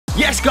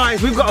Yes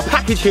guys, we've got a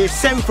package here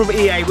sent from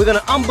EA. We're gonna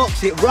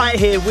unbox it right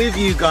here with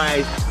you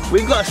guys.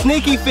 We've got a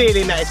sneaky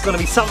feeling that it's gonna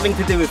be something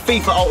to do with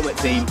FIFA Ultimate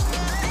Team.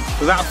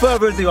 Without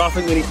further ado, I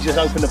think we need to just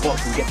open the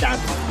box and get down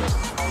to it.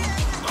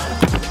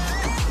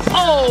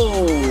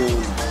 Oh!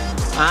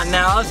 And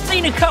now I've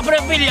seen a couple of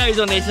videos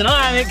on this and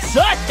I am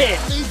excited!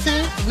 Me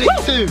too, me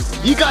too.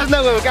 You guys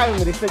know where we're going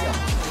with this, don't you?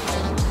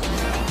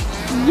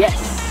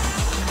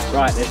 Yes!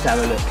 Right, let's have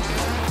a look.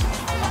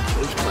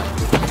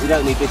 We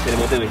don't need this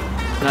anymore, do we?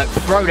 No,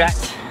 throw that.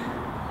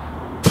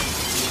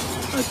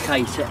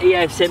 Okay, so EA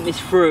have sent this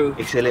through.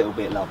 It's a little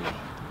bit lovely.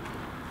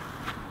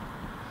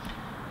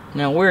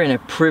 Now we're in a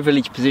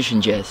privileged position,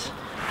 Jez.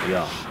 We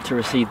are. To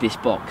receive this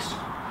box.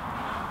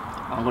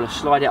 I'm going to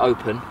slide it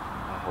open.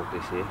 I'll hold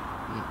this here.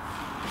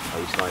 Oh,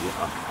 you sliding it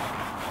up.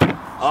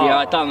 See how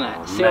I done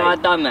that? See how I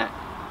done that?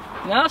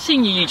 Now I've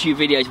seen your YouTube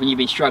videos when you've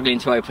been struggling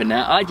to open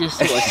that. I just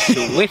sort of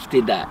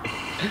swifted that.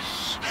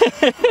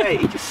 Hey,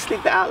 he just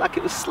slid that out like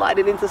it was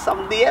sliding into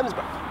some DMs,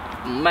 bro.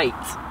 Mate.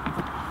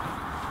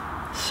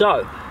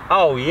 So.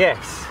 Oh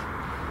yes.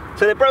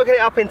 So they've broken it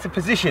up into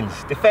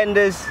positions.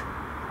 Defenders,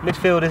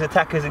 midfielders,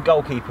 attackers and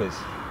goalkeepers.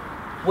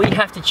 We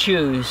have to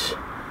choose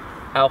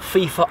our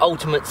FIFA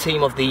Ultimate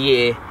Team of the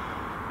Year,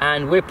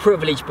 and we're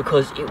privileged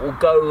because it will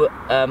go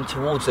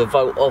towards the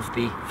vote of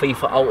the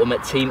FIFA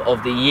Ultimate Team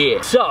of the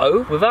Year.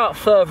 So, without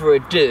further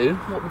ado,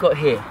 what we've got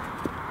here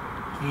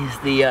is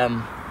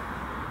the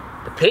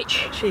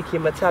pitch. Cheeky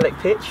metallic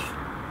pitch.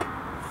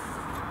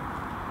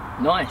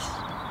 Nice.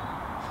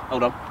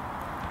 Hold on.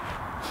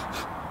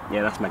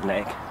 Yeah, that's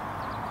magnetic.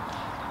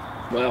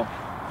 Well,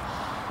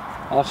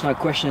 ask no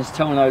questions,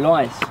 tell no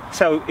lies.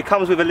 So it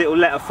comes with a little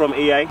letter from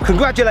EA.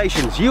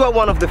 Congratulations, you are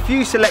one of the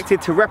few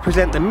selected to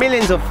represent the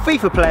millions of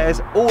FIFA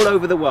players all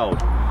over the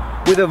world.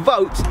 With a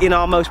vote in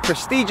our most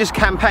prestigious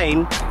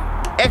campaign,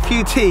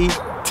 FUT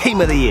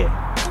Team of the Year.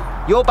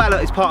 Your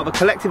ballot is part of a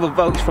collective of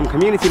votes from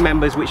community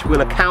members which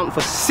will account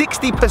for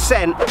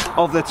 60%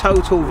 of the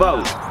total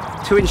vote.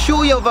 To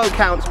ensure your vote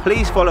counts,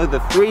 please follow the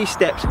 3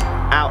 steps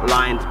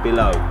outlined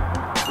below.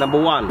 Number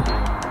 1,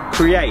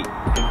 create.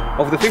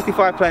 Of the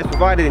 55 players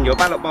provided in your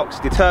ballot box,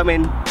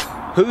 determine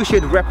who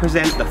should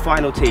represent the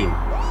final team.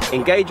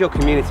 Engage your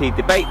community,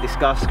 debate,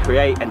 discuss,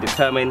 create and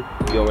determine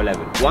your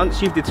 11.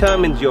 Once you've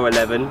determined your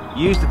 11,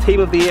 use the Team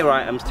of the Year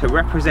items to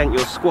represent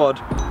your squad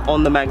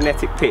on the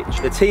magnetic pitch.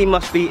 The team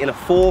must be in a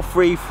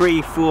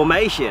 4-3-3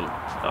 formation.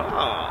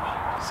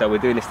 Oh, so we're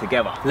doing this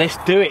together. Let's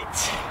do it.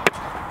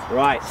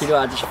 Right. See,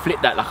 I just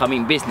flip that like I'm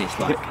in business,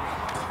 like.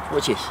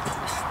 Watch this.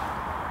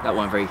 That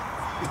one very...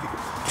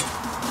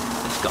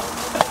 Let's go.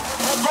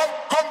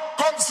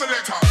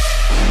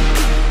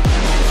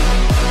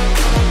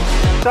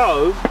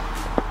 So,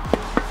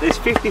 there's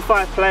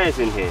 55 players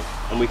in here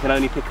and we can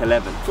only pick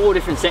 11. 4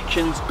 different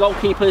sections: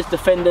 goalkeepers,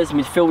 defenders,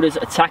 midfielders,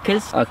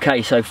 attackers.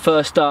 Okay, so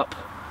first up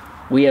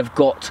we have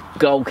got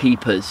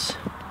goalkeepers.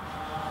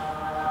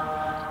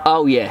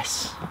 Oh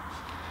yes.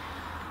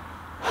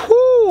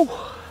 Whew.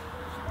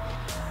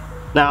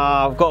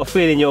 Now I've got a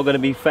feeling you're going to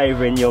be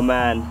favouring your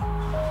man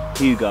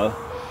Hugo.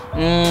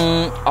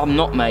 I'm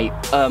not, mate.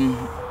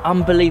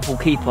 Unbelievable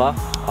keeper.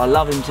 I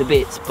love him to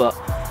bits, but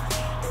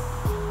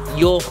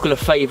you're going to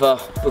favour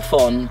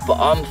Buffon, but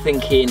I'm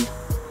thinking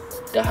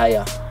De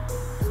Gea.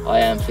 I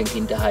am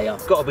thinking De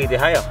Gea. Got to be De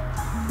Gea.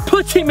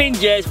 Put him in,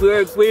 Jez.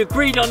 We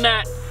agreed on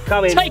that.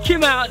 Come in. Take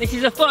him out. This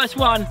is the first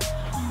one.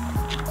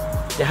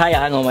 De Gea,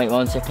 hang on, mate,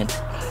 1 second.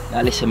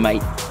 Now listen,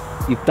 mate.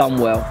 You've done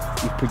well.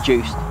 You've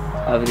produced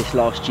over this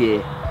last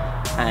year,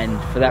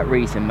 and for that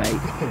reason, mate,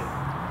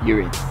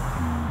 you're in.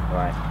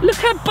 Right. Look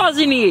how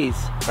buzzing he is.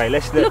 Right,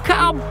 let's look at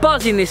how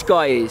buzzing this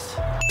guy is.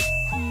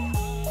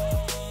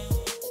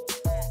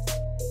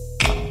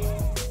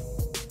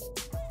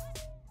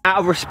 Out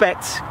of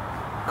respect,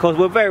 because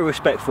we're very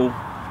respectful,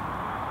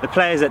 the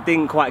players that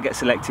didn't quite get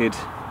selected,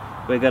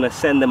 we're going to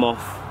send them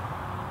off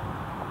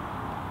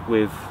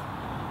with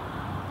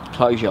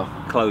closure.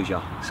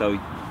 So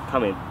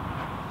come in.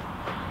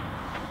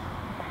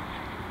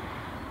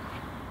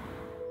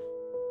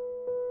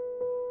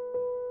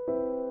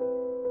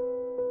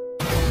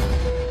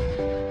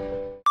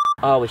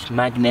 Oh, it's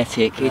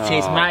magnetic. It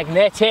is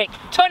magnetic.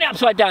 Turn it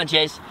upside down,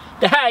 Jez.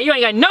 De Gea, you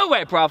ain't going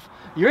nowhere, bruv.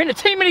 You're in the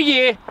Team of the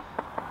Year.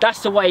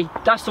 That's the way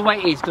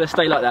it is. Gonna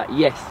stay like that,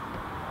 yes.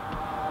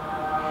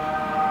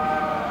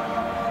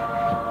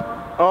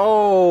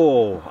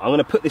 Oh, I'm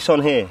gonna put this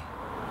on here.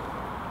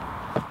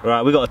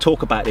 Right, we gotta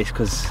talk about this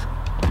because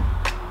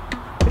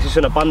this is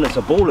an abundance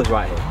of ballers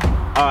right here.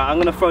 All right, I'm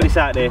gonna throw this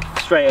out there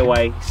straight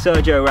away.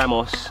 Sergio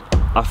Ramos,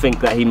 I think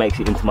that he makes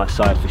it into my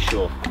side for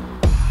sure.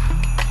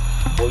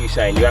 What are you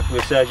saying? You happy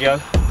with Sergio?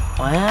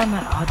 I am.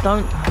 I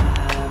don't.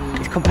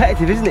 It's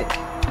competitive, isn't it?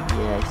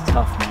 Yeah, it's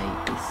tough, mate.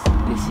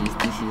 This is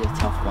a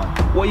tough one.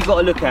 What you got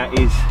to look at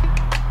is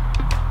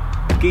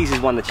Geezer's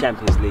won the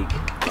Champions League.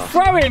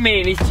 Throw him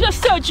in. It's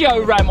just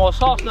Sergio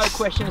Ramos. Ask no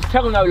questions.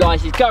 Tell no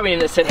lies. He's going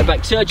in at centre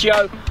back.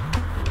 Sergio,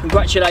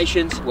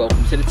 congratulations.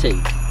 Welcome to the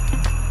team.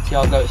 See,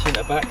 I'll go at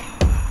centre back.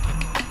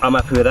 I'm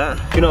happy with that.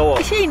 Do you know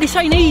what? This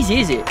ain't easy,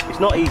 is it? It's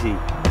not easy.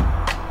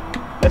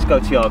 Let's go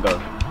Thiago,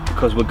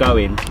 because we're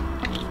going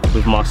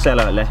with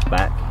Marcelo at left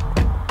back,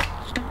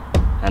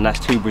 and that's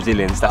two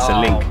Brazilians. That's a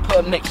link.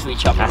 Put them next to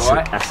each other,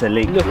 right? That's a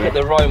link. Look at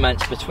the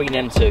romance between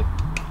them two.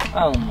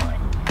 Oh my,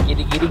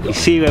 giddy giddy. You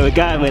see where we're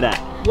going with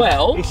that?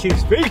 Well, this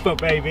is FIFA,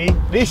 baby.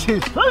 This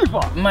is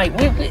FIFA. Mate,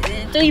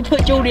 do you put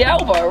Jordi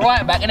Alba at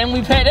right back and then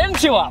we pair them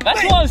two up?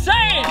 That's what I'm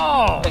saying.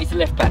 Oh. But he's a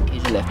left back.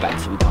 He's a left back,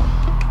 so we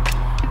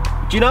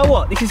can't. Do you know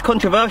what? This is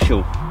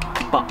controversial,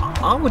 but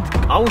I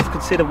would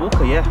consider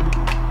Walker,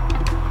 yeah.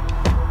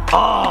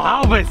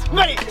 Oh, Alves,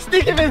 mate,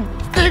 stick him in,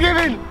 stick him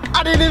in.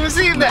 I didn't even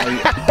see him there.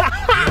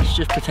 Let's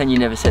just pretend you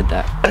never said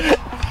that.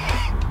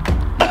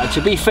 Now,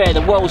 to be fair,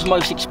 the world's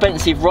most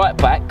expensive right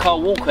back, Kyle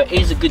Walker,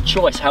 is a good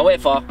choice.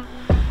 However,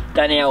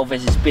 Dani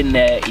Alves has been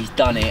there, he's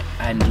done it,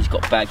 and he's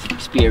got bags of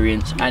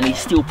experience, and he's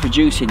still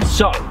producing.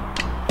 So,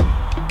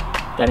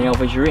 Dani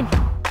Alves, you're in.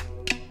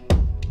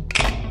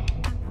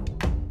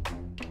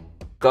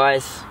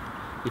 Guys,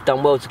 you've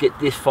done well to get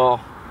this far,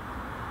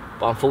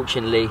 but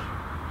unfortunately,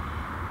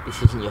 this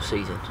isn't your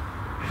season.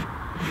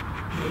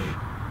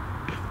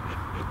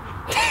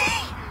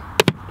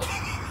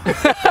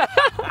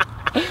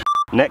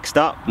 Next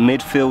up,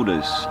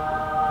 midfielders.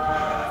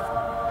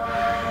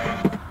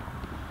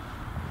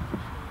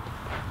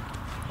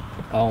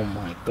 Oh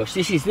my gosh,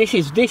 this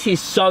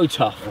is so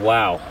tough.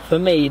 Wow. For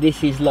me,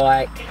 this is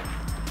like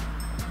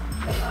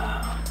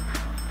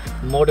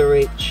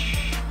Modric,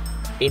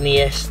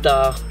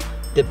 Iniesta,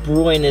 De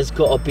Bruyne's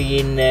got to be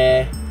in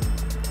there.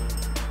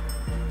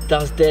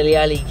 Does Dele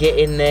Alli get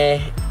in there?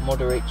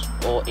 Modric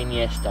or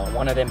Iniesta?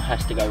 One of them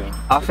has to go in.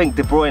 I think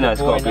De Bruyne has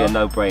got to be a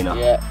no-brainer.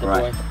 Yeah, De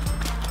Bruyne.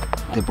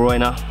 Right. De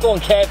Bruyne. Go on,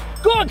 Kev.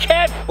 Go on,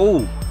 Kev.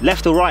 Oh,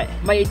 left or right?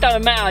 Mate, it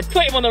don't matter.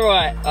 Put him on the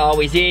right. Oh,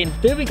 he's in.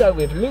 Do we go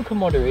with Luka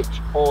Modric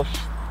or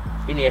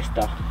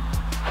Iniesta?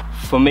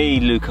 For me,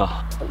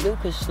 Luka. But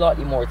Luka's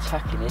slightly more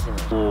attacking,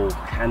 isn't he? Oh,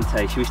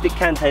 Kante. Should we stick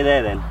Kante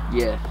there then?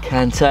 Yeah.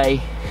 Kante.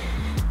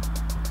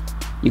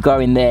 You go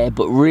in there,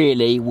 but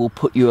really, we'll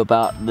put you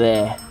about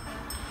there.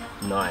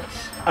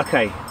 Nice.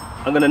 Okay,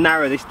 I'm gonna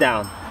narrow this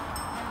down.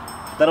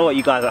 Don't know what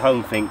you guys at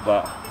home think,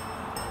 but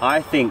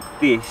I think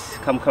this,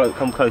 come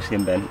close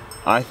in, Ben.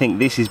 I think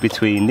this is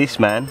between this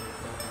man.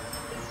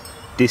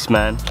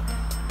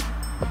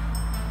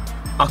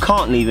 I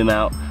can't leave him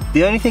out.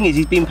 The only thing is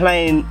he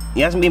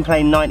hasn't been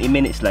playing 90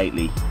 minutes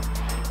lately.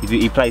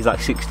 He plays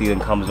like 60 and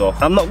comes off.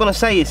 I'm not gonna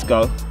say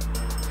Isco.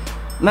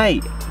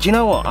 Mate, do you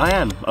know what?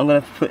 I'm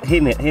gonna put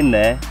him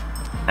there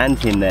and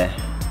him there.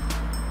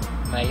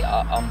 Mate,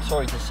 I'm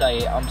sorry to say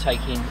it, I'm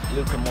taking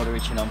Luka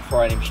Modric and I'm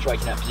throwing him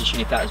straight in that position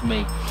if that was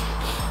me.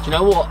 Do you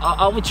know what?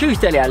 I would choose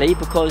Dele Alli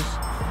because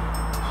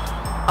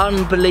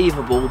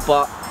unbelievable,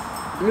 but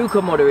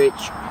Luka Modric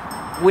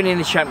winning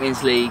the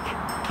Champions League,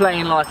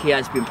 playing like he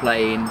has been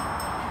playing,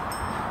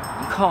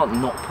 you can't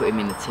not put him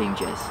in the team,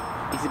 Jez.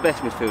 He's the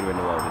best midfielder in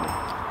the world, isn't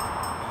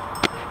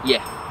he?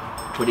 Yeah,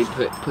 put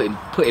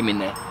him in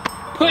there.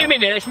 Put him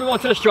in there, let's move on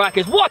to the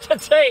strikers. What a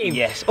team!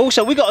 Yes.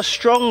 Also, we got a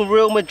strong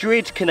Real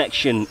Madrid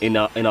connection in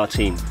our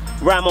team.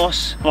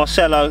 Ramos,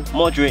 Marcelo,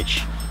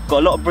 Modric, got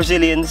a lot of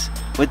Brazilians.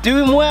 We're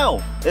doing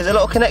well. There's a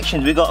lot of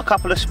connections. We got a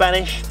couple of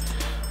Spanish.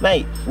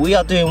 Mate, we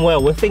are doing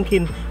well. We're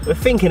thinking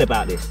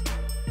about this.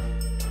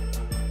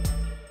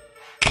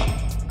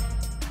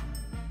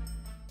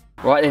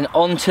 Right then,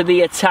 on to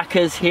the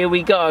attackers. Here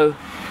we go.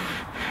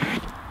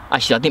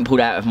 Actually, I didn't pull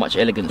that out with much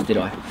elegance, did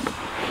I?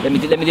 Let me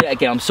do that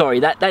again. I'm sorry.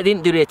 That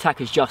didn't do the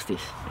attackers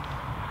justice.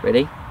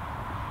 Ready?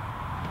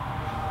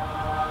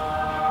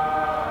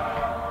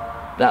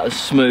 That was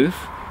smooth.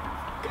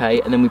 Okay,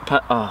 and then we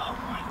put. Oh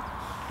my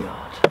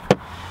god.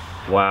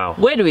 Wow.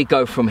 Where do we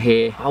go from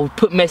here? I'll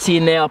put Messi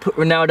in there. I'll put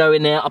Ronaldo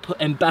in there. I'll put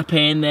Mbappe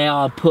in there.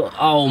 I'll put.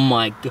 Oh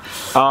my god.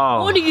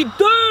 Oh. What do you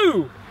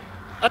do?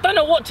 I don't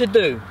know what to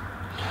do.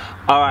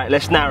 All right,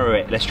 let's narrow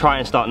it. Let's try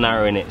and start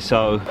narrowing it.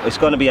 So it's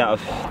going to be out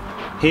of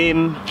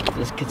him.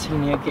 Does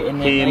Coutinho get in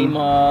there?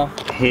 Neymar.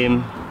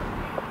 Him.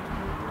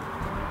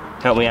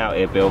 Help me out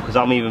here, Bill, because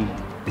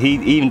he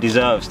even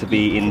deserves to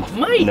be in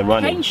the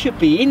running. Kane should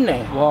be in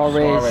there.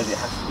 Suarez.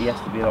 He has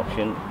to be an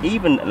option.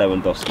 Even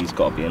Lewandowski's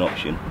got to be an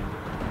option.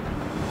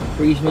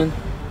 Griezmann.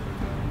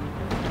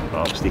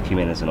 I'll stick him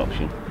in as an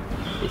option.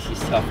 This is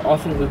tough. I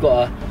think we've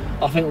got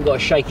to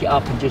shake it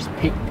up and just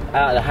pick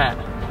out of the hat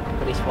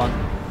for this one.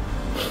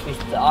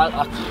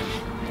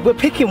 We're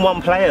picking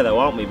one player though,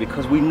 aren't we?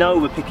 Because we know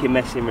we're picking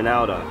Messi and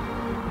Ronaldo.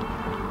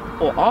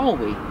 Or are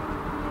we?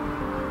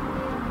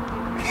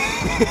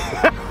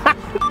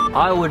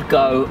 I would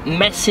go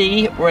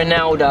Messi,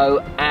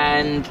 Ronaldo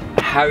and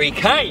Harry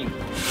Kane.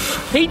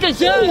 He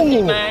deserves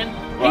it, man.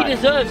 Right. He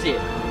deserves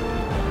it.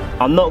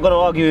 I'm not going to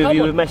argue with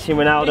you with Messi and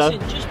Ronaldo.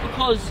 Listen, just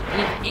because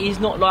he's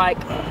not like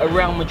a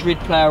Real Madrid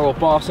player or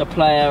Barca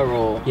player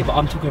or... Yeah, but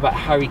I'm talking about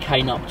Harry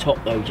Kane up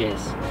top though,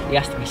 Jez. He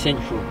has to be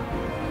central.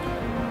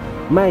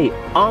 Mate,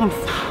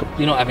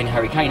 You're not having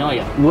Harry Kane, are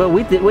you? Well,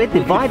 we're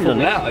divided on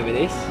this. Out over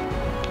this.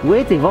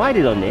 We're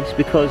divided on this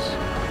because...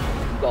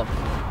 Go on.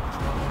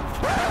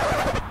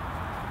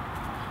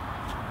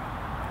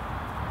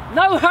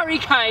 No Harry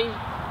Kane.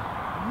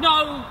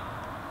 No...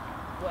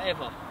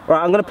 whatever.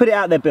 Right, I'm gonna put it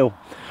out there, Bill.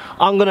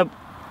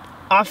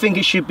 I think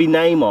it should be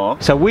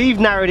Neymar. So we've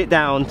narrowed it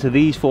down to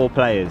these 4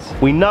 players.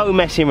 We know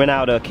Messi and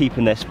Ronaldo are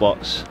keeping their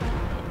spots.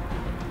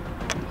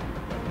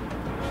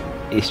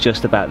 It's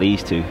just about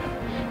these 2.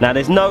 Now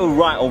there's no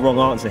right or wrong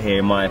answer here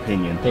in my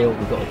opinion. Bill,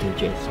 we've got to do,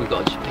 Jess. We've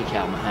got to just pick it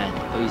out of my hand.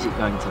 Who's it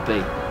going to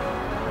be?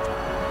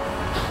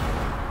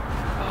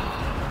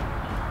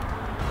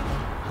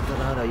 I don't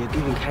know though, you're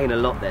giving Kane a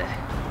lot there.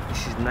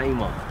 This is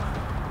Neymar.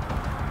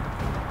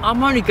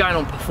 I'm only going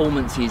on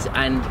performances,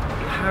 and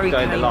Harry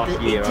Kane, the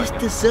last year, he just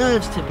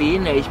deserves to be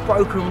in there. He's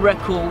broken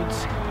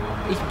records,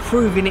 he's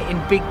proving it in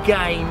big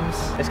games.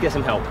 Let's get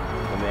some help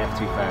from the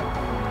F2 fan.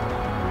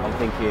 I'm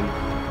thinking...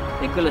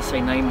 They're going to say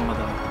Neymar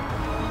though.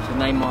 So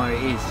Neymar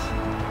it is.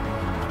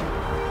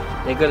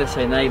 They're going to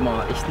say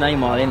Neymar. It's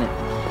Neymar, isn't it?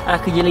 How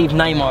could you leave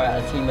Neymar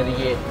out of Team of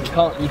the Year?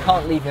 You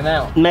can't leave him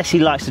out. Messi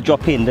likes to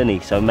drop in, doesn't he?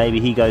 So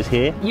maybe he goes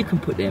here. You can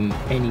put them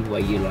any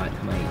way you like,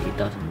 mate. It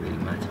doesn't really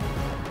matter.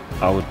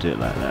 I would do it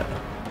like that.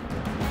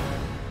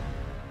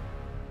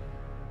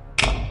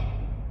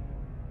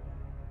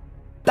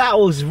 That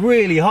was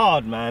really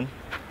hard, man.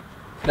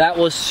 That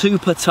was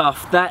super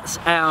tough. That's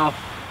our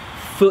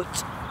Foot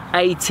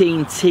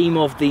 18 Team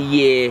of the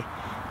Year.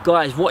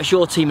 Guys, what's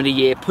your Team of the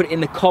Year? Put it in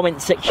the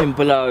comment section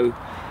below.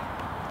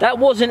 That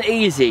wasn't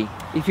easy.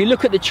 If you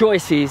look at the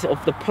choices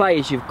of the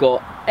players you've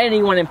got,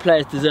 any one in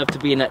players deserve to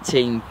be in that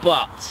team,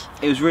 but...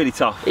 It was really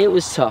tough. It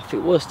was tough,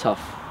 it was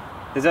tough.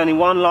 There's only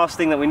one last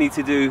thing that we need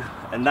to do,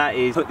 and that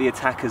is put the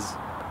attackers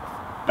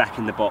back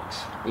in the box.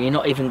 You're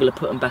not even going to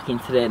put them back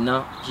into there,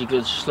 no? You're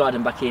going to slide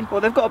them back in.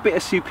 Well, they've got a bit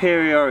of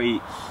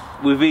superiority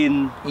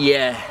within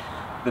the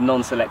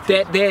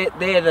non-selected.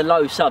 They're the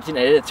low subs, isn't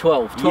they? They're the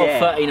 12,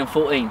 13 and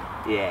 14.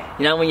 Yeah.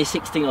 You know, when you're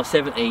 16 or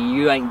 17,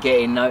 you ain't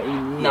getting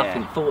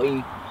nothing.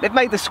 14. They've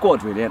made the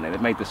squad, really, haven't they?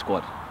 They've made the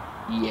squad.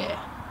 Yeah.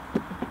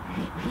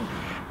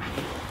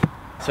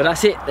 So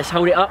that's it. Let's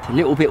hold it up. It's a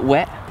little bit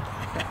wet.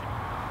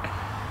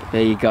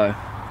 There you go.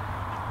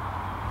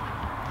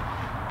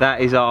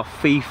 That is our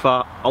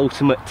FIFA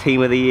Ultimate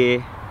Team of the Year.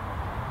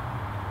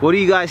 What do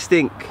you guys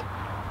think?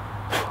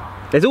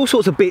 There's all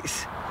sorts of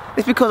bits.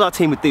 It's because our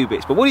team would do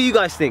bits, but what do you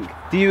guys think?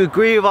 Do you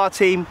agree with our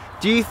team?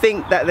 Do you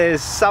think that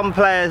there's some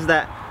players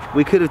that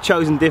we could have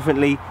chosen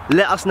differently?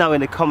 Let us know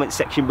in the comment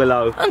section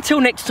below. Until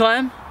next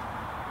time,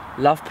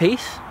 love,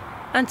 peace,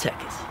 and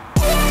techers.